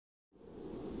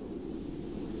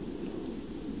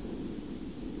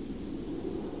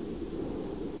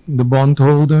de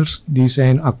bondholders die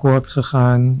zijn akkoord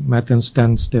gegaan met een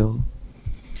standstill.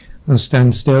 Een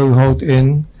standstill houdt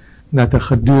in dat er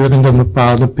gedurende een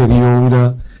bepaalde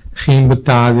periode geen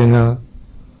betalingen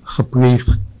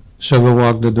gepleegd zullen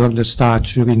worden door de staat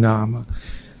Suriname.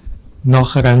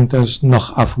 Nog rentes,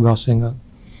 nog aflossingen.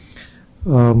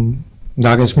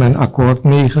 Daar is men akkoord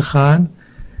mee gegaan.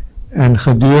 En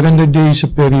gedurende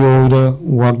deze periode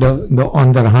worden de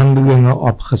onderhandelingen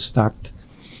opgestart.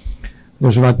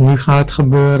 Dus wat nu gaat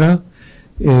gebeuren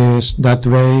is dat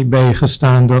wij,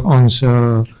 bijgestaan door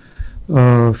onze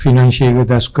financiële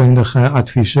deskundige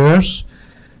adviseurs,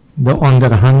 de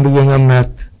onderhandelingen met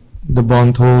de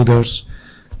bondholders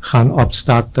gaan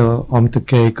opstarten om te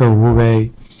kijken hoe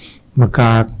wij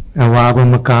elkaar en waar we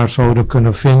elkaar zouden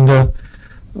kunnen vinden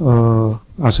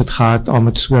als het gaat om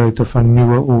het sluiten van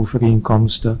nieuwe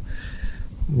overeenkomsten,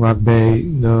 waarbij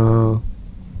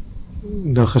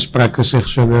de gesprekken zich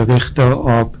zullen richten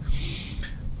op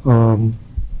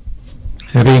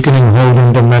rekening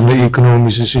houdende met de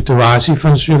economische situatie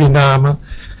van Suriname,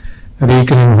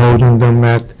 rekening houdende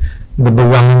met de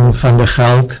belangen van de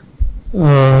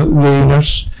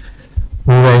geldleners,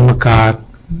 hoe wij elkaar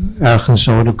ergens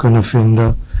zouden kunnen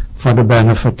vinden voor de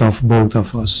benefit of both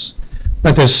of us.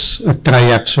 Dat is het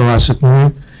traject zoals het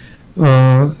nu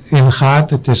ingaat.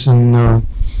 Het is een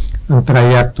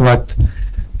traject wat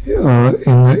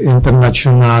in de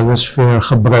internationale sfeer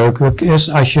gebruikelijk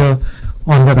is als je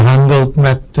onderhandelt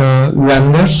met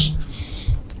lenders.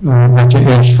 Dat je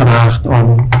eerst vraagt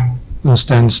om een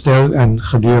standstill en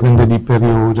gedurende die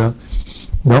periode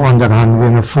de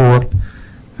onderhandelingen voort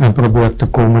en probeert te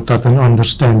komen tot een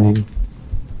understanding.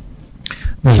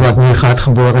 Dus wat nu gaat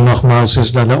gebeuren nogmaals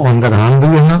is dat de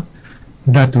onderhandelingen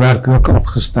daadwerkelijk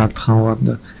opgestart gaan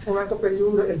worden. Voor welke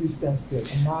periode is die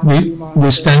standstill? Die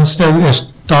standstill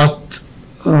is tot,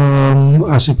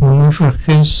 als ik me niet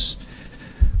vergis,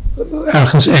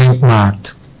 ergens eind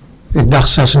maart. Ik dacht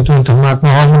 26 maart,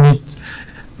 maar hou me niet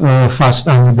vast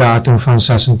aan de datum van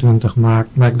 26 maart.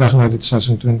 Maar ik dacht dat het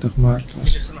 26 maart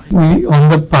was. Die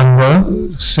onderpanden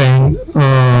zijn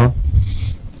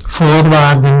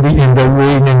voorwaarden die in de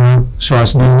leningen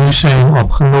zoals die nu zijn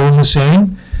opgenomen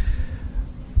zijn.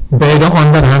 Bij de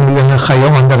onderhandelingen ga je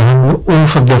onderhandelen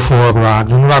over de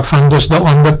voorwaarden, waarvan dus de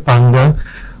onderpanden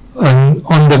een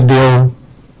onderdeel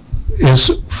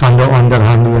is van de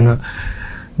onderhandelingen.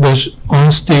 Dus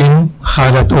ons team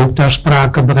gaat dat ook ter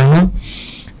sprake brengen.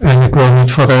 En ik wil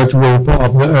niet vooruitlopen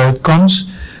op de uitkomst,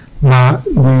 maar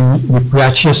die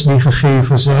pledges die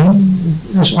gegeven zijn,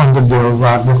 is onderdeel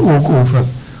waar er ook over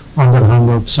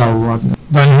onderhandeld zal worden.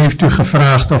 Dan heeft u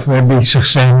gevraagd of wij bezig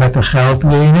zijn met de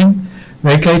geldlening.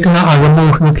 Wij kijken naar alle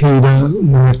mogelijkheden,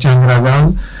 meneer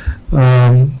Chandrawal.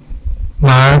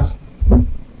 Maar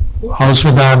als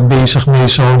we daar bezig mee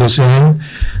zouden zijn,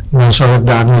 dan zou ik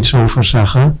daar niets over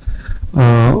zeggen.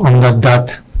 Omdat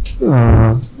dat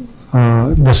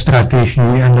de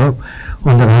strategie en de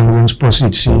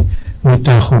onderhandelingspositie niet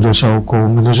ten goede zou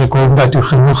komen. Dus ik hoop dat u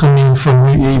genoegen neemt voor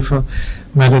nu even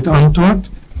met het antwoord.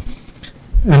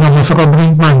 En dan mevrouw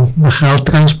Brinkman, de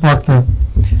geldtransporten.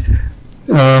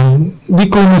 Die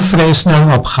komen vrij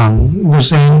snel op gang. Er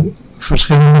zijn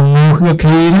verschillende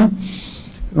mogelijkheden.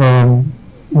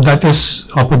 Dat is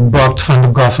op het bord van de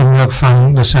governor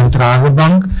van de centrale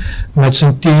bank met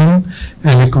zijn team.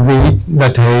 En ik weet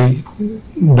dat hij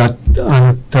dat aan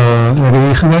het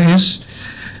regelen is.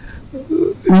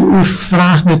 U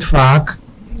vraagt dit vaak,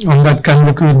 omdat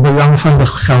kennelijk u het belang van de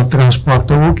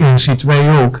geldtransporten ook inziet,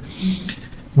 wij ook.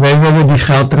 Wij willen die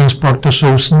geldtransporten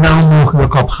zo snel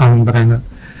mogelijk op gang brengen.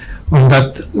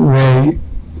 Omdat wij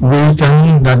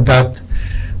weten dat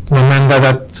op het moment dat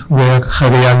dat weer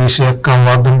gerealiseerd kan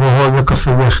worden, een behoorlijke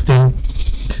verlichting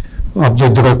op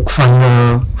de druk van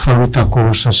de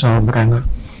valutakoersen zal brengen.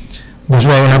 Dus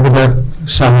wij hebben er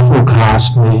zelf ook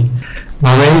haast mee.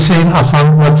 Maar wij zijn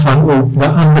afhankelijk van ook de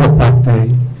andere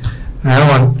partij.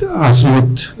 Want als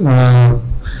het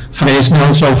vrij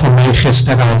snel zou voor mij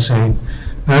gisteren al zijn.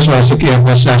 Zoals ik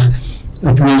eerder zeg,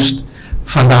 het liefst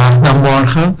vandaag dan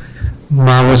morgen.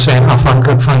 Maar we zijn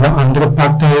afhankelijk van de andere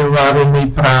partijen waar we mee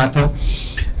praten.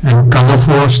 En ik kan me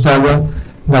voorstellen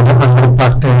dat de andere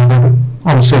partij er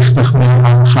omzichtig mee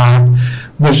aangaat.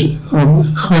 Dus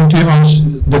gunt u ons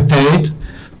de tijd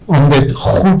om dit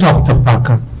goed op te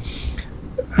pakken.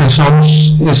 En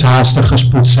soms is haastige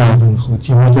spoed zelden goed.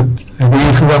 Je moet het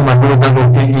regelen, maar doe dan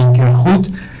ook in één keer goed.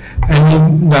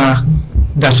 En daar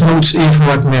desnoods even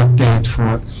wat meer tijd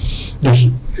voor. Dus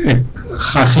ik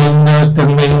ga geen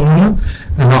termijn noemen.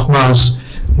 En nogmaals,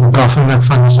 de governor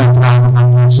van de centrale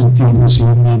bank met zijn team is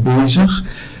hiermee bezig.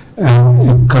 En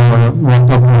ik word op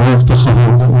de hoogte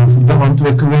gehouden over de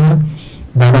ontwikkelingen.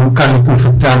 Daarom kan ik u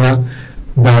vertellen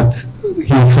dat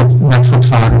hier met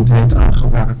voortvarendheid aan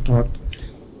gewerkt wordt.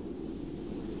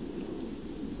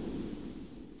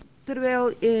 Terwijl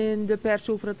in de pers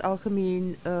over het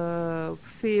algemeen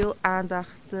veel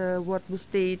aandacht wordt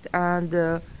besteed aan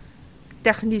de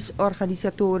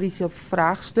technisch-organisatorische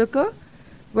vraagstukken,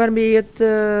 waarmee het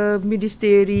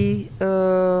ministerie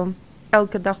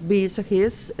elke dag bezig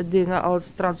is. Dingen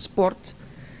als transport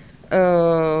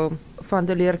van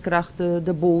de leerkrachten,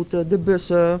 de boten, de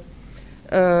bussen,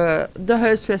 de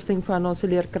huisvesting van onze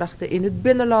leerkrachten in het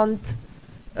binnenland,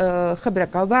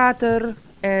 gebrek aan water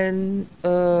en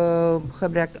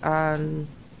gebrek aan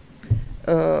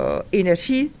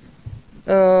energie,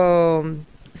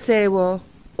 zijn we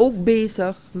ook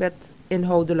bezig met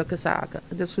inhoudelijke zaken.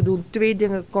 Dus we doen 2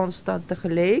 dingen constant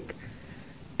tegelijk.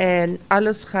 En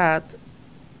alles gaat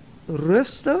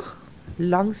rustig,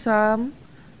 langzaam,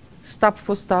 stap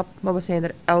voor stap, maar we zijn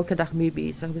er elke dag mee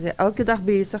bezig. We zijn elke dag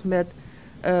bezig met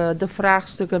de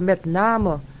vraagstukken, met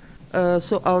name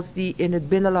zoals die in het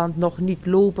binnenland nog niet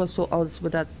lopen zoals we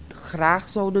dat graag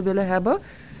zouden willen hebben.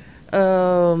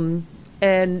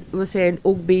 En we zijn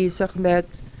ook bezig met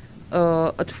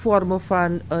het vormen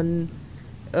van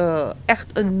echt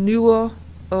een nieuwe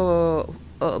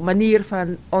manier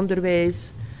van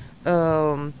onderwijs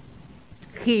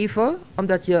geven,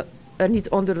 omdat je er niet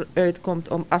onderuit komt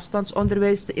om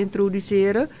afstandsonderwijs te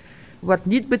introduceren. Wat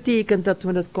niet betekent dat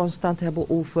we het constant hebben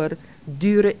over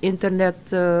dure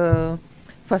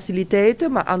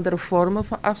internetfaciliteiten, maar andere vormen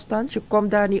van afstand. Je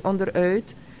komt daar niet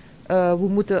onderuit. We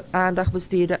moeten aandacht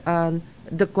besteden aan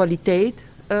de kwaliteit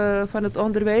van het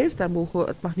onderwijs. Daar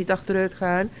het mag niet achteruit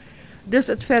gaan. Dus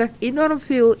het vergt enorm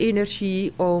veel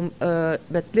energie om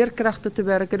met leerkrachten te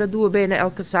werken. Dat doen we bijna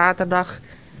elke zaterdag.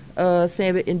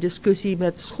 Zijn we in discussie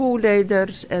met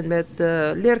schoolleiders en met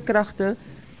leerkrachten.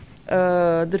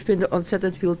 Er vinden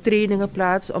ontzettend veel trainingen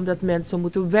plaats, omdat mensen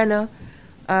moeten wennen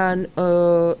aan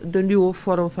de nieuwe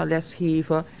vorm van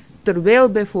lesgeven.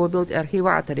 Terwijl bijvoorbeeld er geen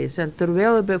water is en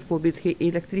terwijl er bijvoorbeeld geen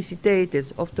elektriciteit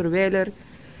is. Of terwijl er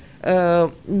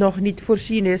nog niet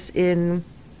voorzien is in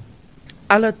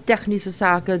alle technische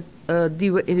zaken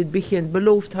die we in het begin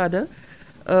beloofd hadden.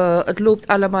 Het loopt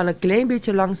allemaal een klein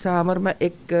beetje langzamer, maar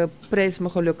ik prijs me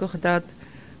gelukkig dat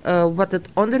wat het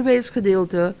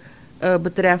onderwijsgedeelte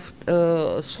betreft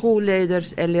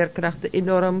schoolleiders en leerkrachten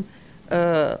enorm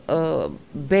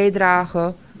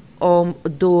bijdragen om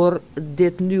door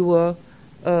dit nieuwe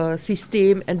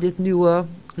systeem en dit nieuwe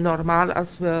normaal,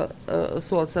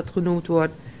 zoals dat genoemd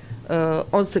wordt,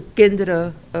 onze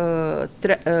kinderen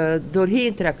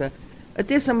doorheen trekken.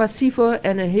 Het is een massieve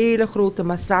en een hele grote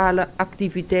massale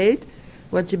activiteit.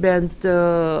 Want je bent,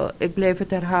 ik blijf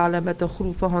het herhalen, met een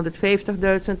groep van 150.000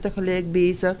 tegelijk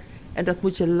bezig. En dat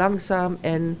moet je langzaam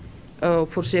en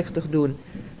voorzichtig doen.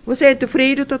 We zijn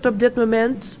tevreden tot op dit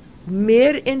moment.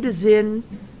 Meer in de zin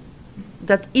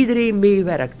dat iedereen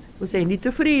meewerkt. We zijn niet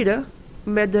tevreden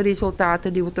met de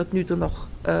resultaten die we tot nu toe nog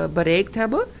bereikt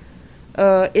hebben.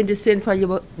 In de zin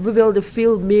van, we wilden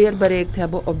veel meer bereikt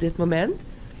hebben op dit moment.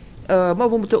 Maar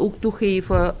we moeten ook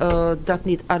toegeven dat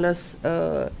niet alles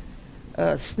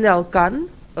snel kan.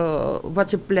 Wat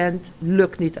je plant,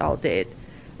 lukt niet altijd.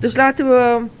 Dus laten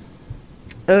we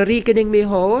rekening mee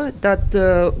houden dat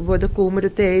we de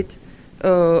komende tijd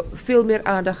veel meer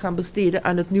aandacht gaan besteden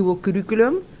aan het nieuwe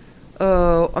curriculum.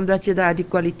 Omdat je daar die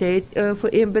kwaliteit voor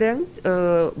inbrengt.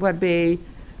 Waarbij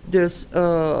dus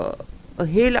een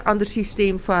heel ander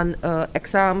systeem van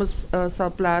examens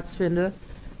zal plaatsvinden.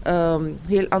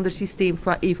 Heel ander systeem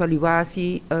van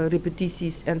evaluatie,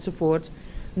 repetities enzovoort.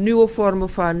 Nieuwe vormen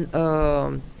van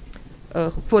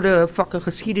voor de vakken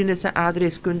geschiedenis en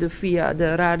aardrijkskunde via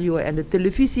de radio en de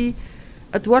televisie.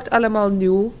 Het wordt allemaal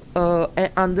nieuw en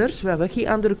anders. We hebben geen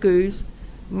andere keus.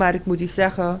 Maar ik moet u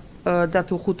zeggen dat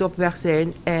we goed op weg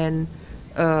zijn en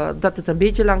dat het een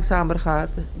beetje langzamer gaat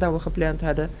dan we gepland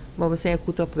hadden. Maar we zijn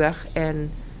goed op weg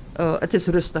en het is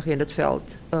rustig in het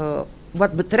veld.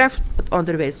 Wat betreft het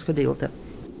onderwijsgedeelte.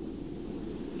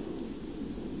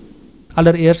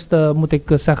 Allereerst moet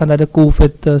ik zeggen dat de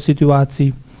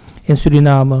COVID-situatie in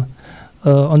Suriname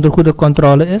onder goede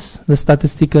controle is. De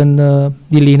statistieken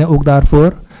die lenen ook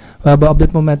daarvoor. We hebben op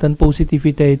dit moment een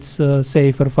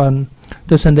positiviteitscijfer van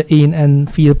tussen de 1 en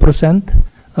 4%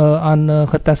 aan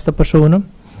geteste personen.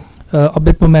 Op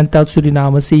dit moment telt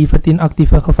Suriname 17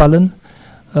 actieve gevallen.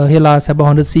 Helaas hebben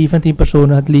 117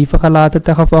 personen het leven gelaten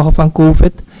ten gevolge van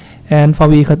COVID. En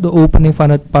vanwege de opening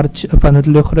van het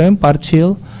luchtruim,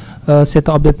 partieel,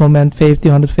 zitten op dit moment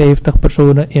 1550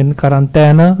 personen in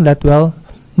quarantaine. Let wel,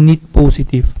 niet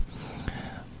positief.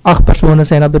 8 personen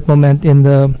zijn op dit moment in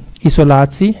de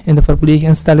isolatie, in de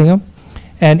verpleeginstellingen.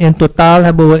 En in totaal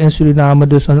hebben we in Suriname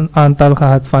dus een aantal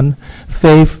gehad van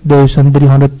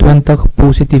 5320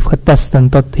 positief getesten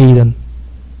tot heden.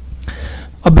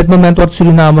 Op dit moment wordt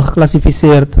Suriname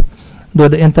geclassificeerd door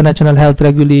de International Health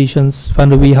Regulations van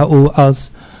de WHO als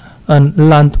een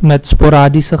land met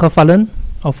sporadische gevallen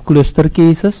of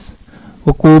clustercases.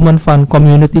 We komen van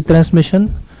community transmission,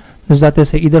 dus dat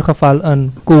is in ieder geval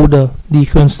een code die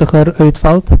gunstiger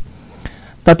uitvalt.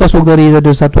 Dat was ook de reden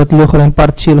dus dat we het luchtruim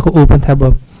partieel geopend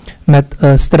hebben met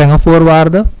strenge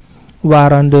voorwaarden,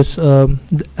 waaraan dus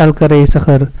elke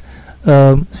reiziger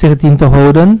zich dient te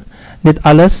houden. Dit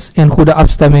alles in goede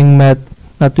afstemming met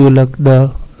natuurlijk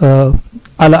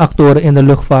alle actoren in de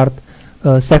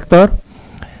luchtvaartsector.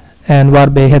 En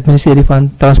waarbij het ministerie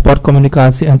van Transport,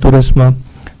 Communicatie en Toerisme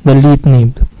de lead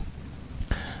neemt.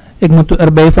 Ik moet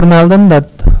erbij vermelden dat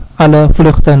alle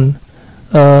vluchten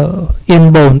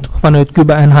inbound vanuit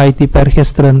Cuba en Haiti per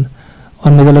gisteren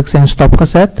onmiddellijk zijn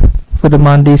stopgezet voor de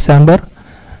maand december.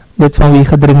 Dit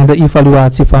vanwege dringende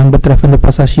evaluatie van betreffende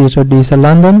passagiers uit deze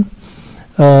landen.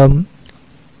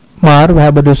 Maar we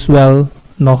hebben dus wel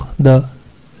nog de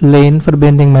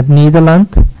lijnverbinding met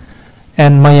Nederland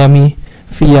en Miami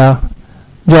via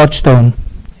Georgetown.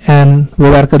 En we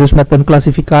werken dus met een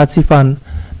klassificatie van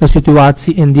de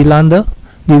situatie in die landen,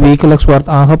 die wekelijks wordt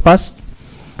aangepast.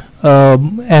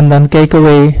 En dan kijken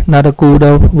wij naar de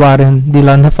code waarin die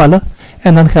landen vallen.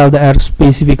 En dan gelden er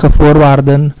specifieke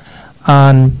voorwaarden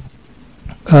aan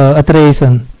het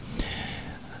reizen.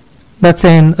 Dat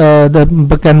zijn de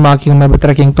bekendmakingen met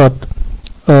betrekking tot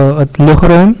het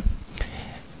luchtruim.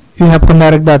 U hebt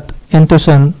gemerkt dat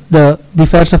intussen de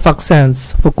diverse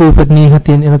vaccins voor COVID-19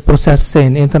 in het proces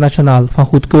zijn internationaal van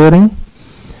goedkeuring.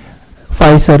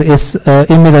 Pfizer is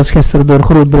inmiddels gisteren door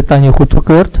Groot-Brittannië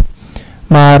goedgekeurd.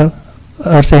 Maar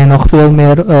er zijn nog veel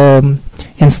meer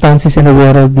instanties in de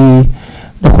wereld die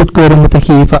de goedkeuring moeten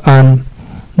geven aan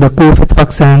de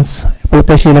COVID-vaccins,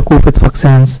 potentiële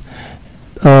COVID-vaccins,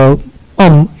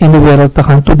 om in de wereld te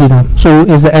gaan toedienen. Zo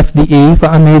is de FDA van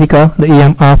Amerika, de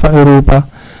EMA van Europa,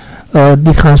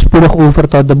 die gaan spoedig over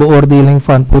tot de beoordeling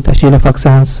van potentiële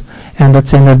vaccins. En dat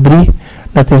zijn er 3.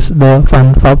 Dat is de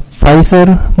van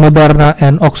Pfizer, Moderna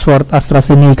en Oxford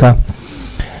AstraZeneca.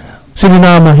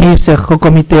 Suriname heeft zich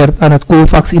gecommitteerd aan het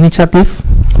COVAX-initiatief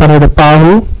vanuit de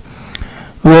PAHO.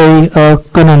 Wij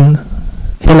kunnen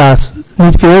helaas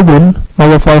niet veel doen, maar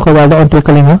we volgen wel de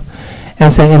ontwikkelingen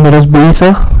en zijn inmiddels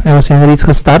bezig en we zijn reeds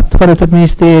gestart vanuit het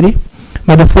ministerie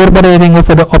met de voorbereidingen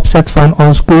voor de opzet van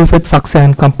ons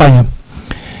COVID-vaccincampagne.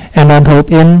 En dat houdt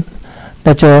in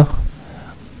dat je,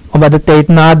 omdat de tijd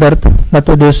nadert, dat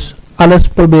we dus alles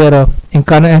proberen in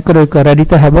kannen en kruiken ready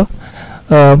te hebben.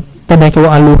 Dan denken we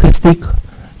aan logistiek,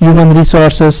 human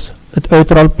resources, het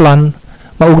uitrolplan,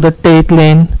 maar ook de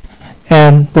tijdlijn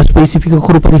en de specifieke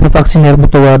groepen die gevaccineerd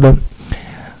moeten worden.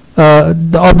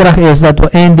 De opdracht is dat we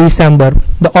eind december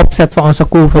de opzet van onze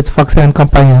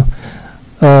COVID-vaccincampagne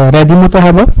ready moeten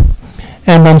hebben.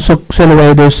 En dan zullen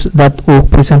wij dus dat ook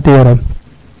presenteren.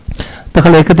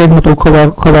 Tegelijkertijd moet ook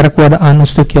gewerkt worden aan een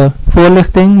stukje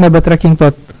voorlichting met betrekking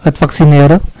tot het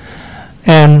vaccineren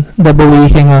en de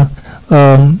bewegingen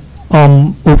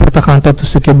om over te gaan tot een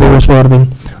stukje bewustwording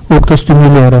ook te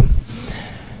stimuleren.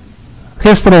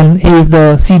 Gisteren heeft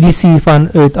de CDC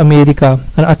vanuit Amerika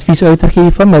een advies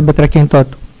uitgegeven met betrekking tot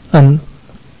een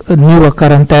nieuwe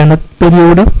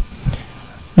quarantaineperiode.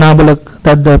 Namelijk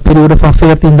dat de periode van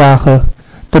 14 dagen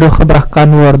teruggebracht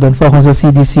kan worden volgens de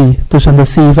CDC tussen de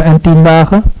 7 en 10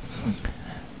 dagen.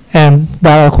 En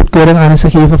daar goedkeuring aan is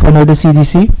gegeven vanuit de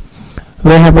CDC.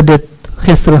 Wij hebben dit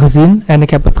gisteren gezien en ik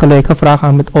heb het gelijk gevraagd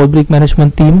aan het Outbreak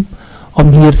Management Team om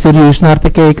hier serieus naar te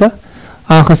kijken,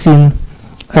 aangezien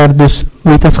er dus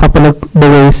wetenschappelijk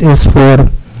bewijs is voor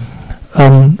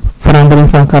een verandering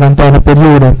van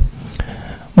quarantaineperiode.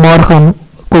 Morgen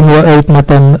komen we uit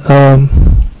met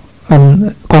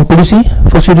een conclusie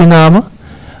voor Suriname.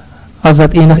 Als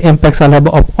dat enig impact zal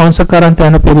hebben op onze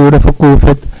quarantaineperiode voor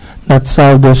COVID, dat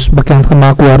zal dus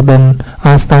bekendgemaakt worden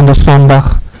aanstaande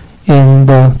zondag in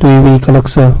de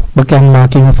 2-wekelijkse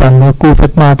bekendmakingen van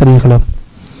COVID-maatregelen.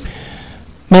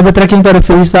 Met betrekking tot de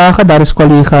feestdagen, daar is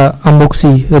collega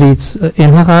Amoxie reeds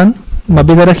ingegaan. Maar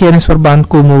binnen regeringsverband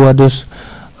komen we dus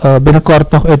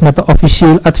binnenkort nog uit met een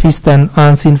officieel advies ten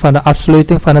aanzien van de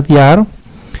afsluiting van het jaar.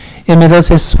 Inmiddels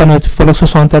is vanuit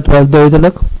volksgezondheid wel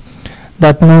duidelijk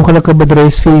dat mogelijke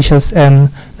bedrijfsfeestjes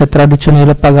en de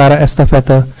traditionele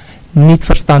Pagara-estafette niet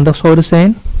verstandig zouden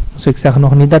zijn. Dus ik zeg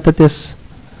nog niet dat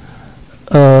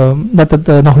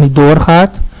het nog niet doorgaat.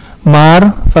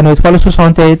 Maar vanuit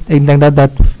volksgezondheid, ik denk dat dat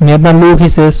meer dan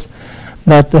logisch is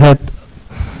dat het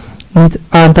niet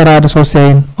aan te raden zou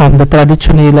zijn om de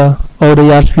traditionele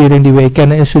oudejaarsviering die wij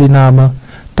kennen in Suriname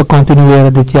te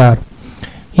continueren dit jaar.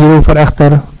 Hierover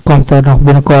echter komt er nog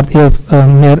binnenkort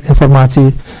meer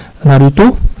informatie naar u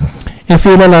toe. In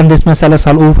vele landen is men zelfs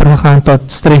al overgegaan tot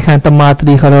stringente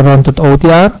maatregelen rond het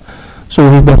oudjaar. Zo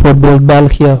heeft bijvoorbeeld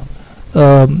België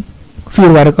een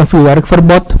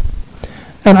vuurwerkverbod.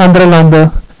 En andere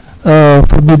landen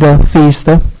verbieden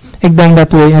feesten. Ik denk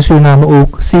dat wij in Suriname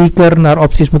ook zeker naar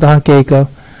opties moeten gaan kijken.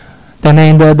 Ten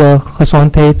einde de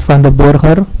gezondheid van de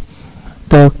burger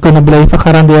te kunnen blijven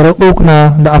garanderen, ook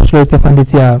na de afsluiting van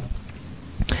dit jaar.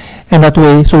 En dat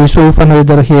wij sowieso vanuit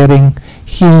de regering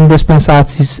geen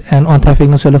dispensaties en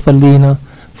ontheffingen zullen verlenen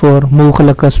voor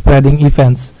mogelijke spreading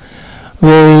events.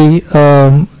 Wij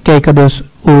kijken dus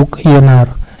ook hiernaar.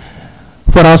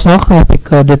 Vooralsnog heb ik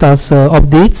dit als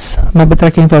updates met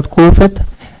betrekking tot COVID.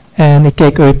 En ik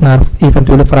kijk uit naar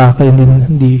eventuele vragen indien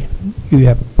die u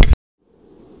hebt.